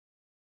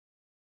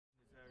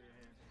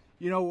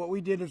You know, what we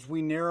did is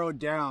we narrowed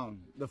down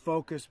the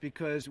focus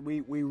because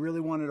we really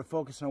wanted to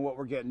focus on what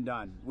we're getting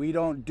done. We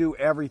don't do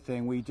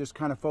everything. We just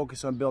kind of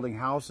focus on building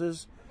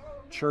houses,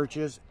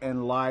 churches,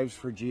 and lives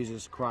for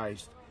Jesus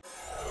Christ.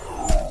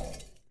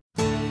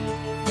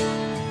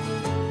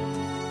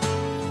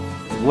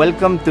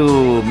 Welcome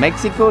to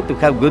Mexico to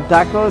have good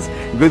tacos,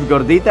 good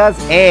gorditas,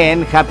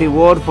 and happy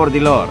word for the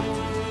Lord.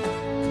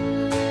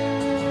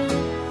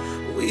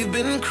 We've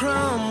been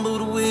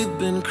crumbled, we've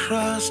been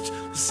crushed.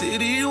 The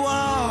city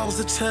walls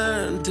are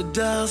turned to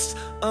dust.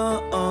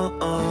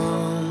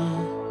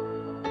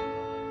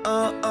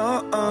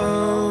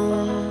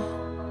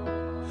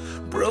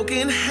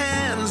 Broken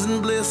hands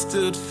and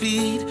blistered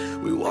feet.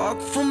 We walk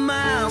for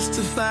miles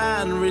to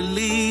find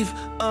relief.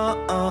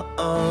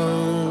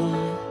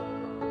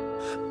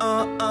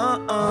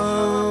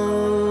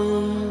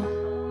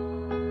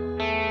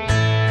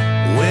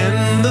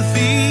 When the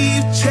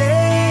thief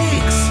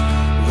takes,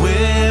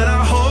 when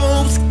our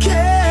hopes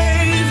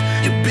cave,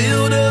 you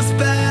build us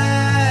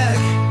back,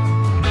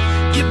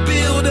 you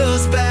build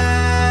us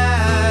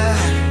back.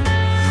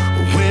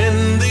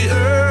 When the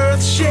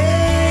earth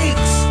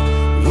shakes,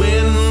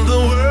 when the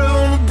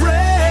world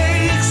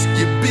breaks,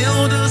 you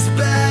build us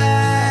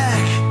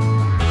back,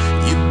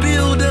 you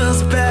build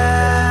us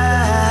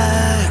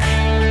back,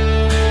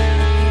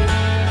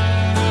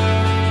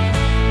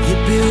 you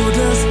build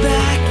us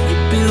back, you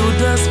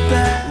build us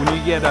back. When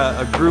you get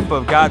a group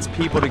of God's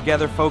people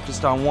together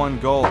focused on one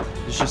goal,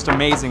 it's just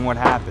amazing what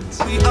happens.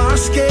 We are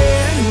scared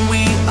and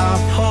we are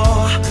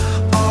poor.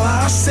 All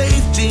our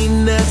safety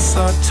nets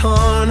are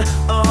torn.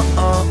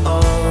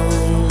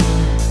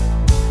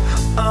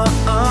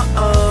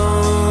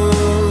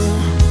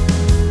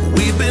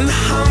 We've been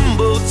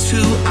humbled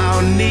to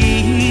our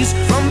knees.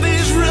 From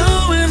these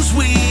ruins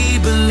we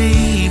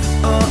believe.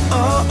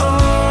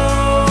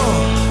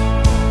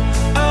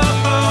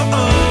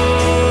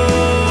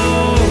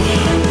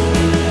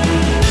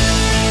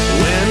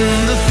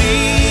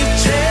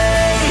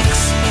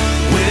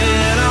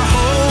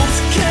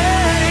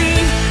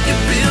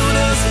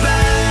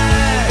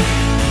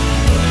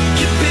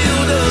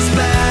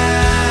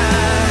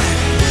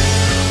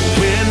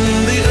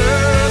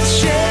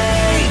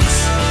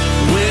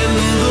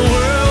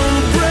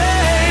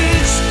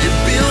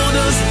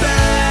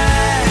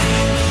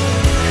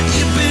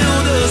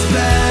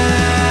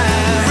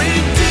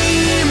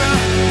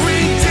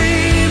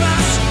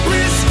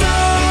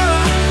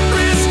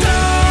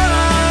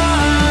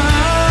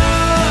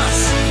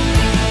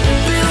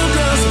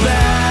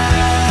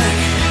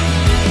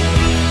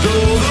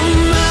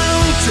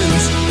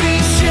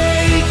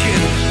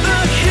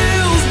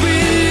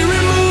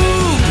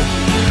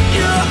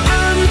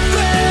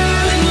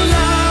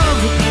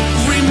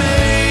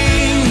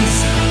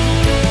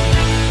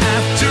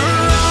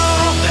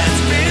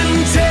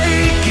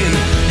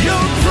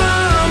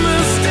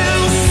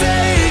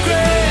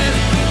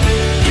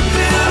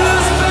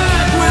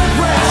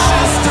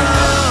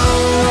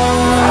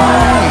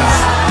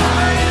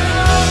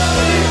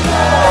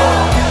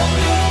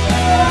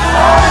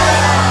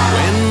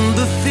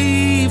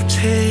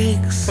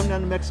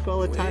 Mexico all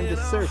the time to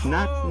serve,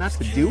 not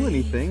to do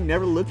anything,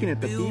 never looking at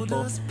the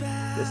people. This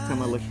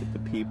time I looked at the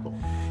people,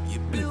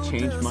 and it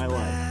changed my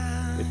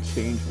life. It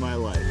changed my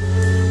life.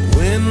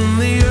 When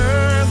the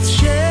earth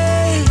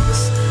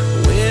shakes,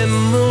 when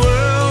the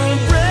world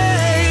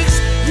breaks,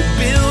 you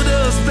build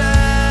us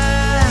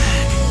back,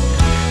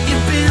 you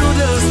build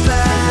us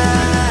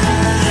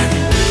back.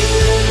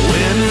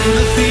 When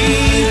the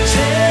thief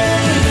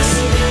takes,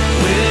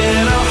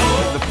 when our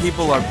hope. The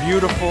people are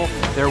beautiful,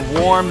 they're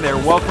warm, they're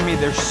welcoming,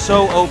 they're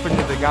so open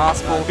to the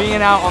gospel.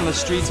 Being out on the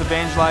streets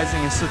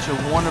evangelizing is such a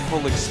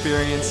wonderful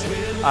experience.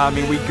 I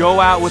mean, we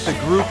go out with a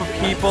group of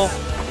people,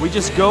 we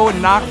just go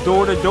and knock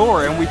door to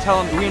door, and we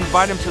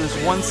invite them to this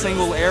one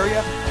single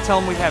area, tell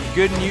them we have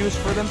good news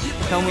for them,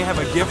 tell them we have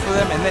a gift for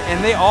them,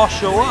 and they all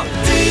show up.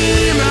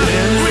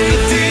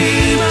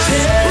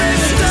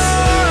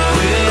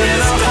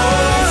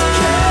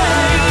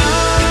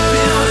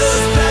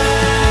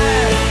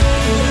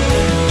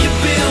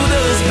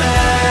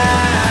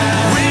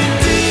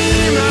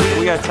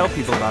 Tell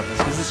people about this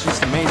because it's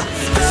just amazing.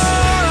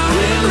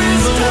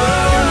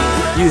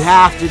 You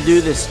have to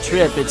do this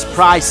trip. It's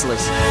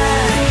priceless.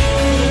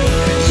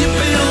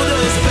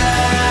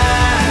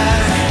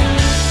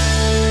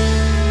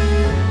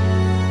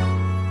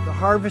 The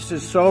harvest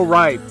is so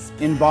ripe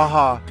in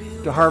Baja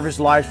to harvest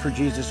lives for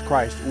Jesus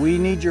Christ. We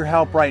need your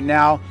help right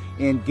now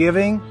in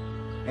giving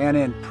and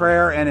in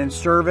prayer and in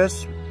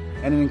service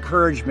and in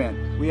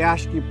encouragement. We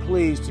ask you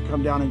please to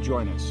come down and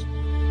join us.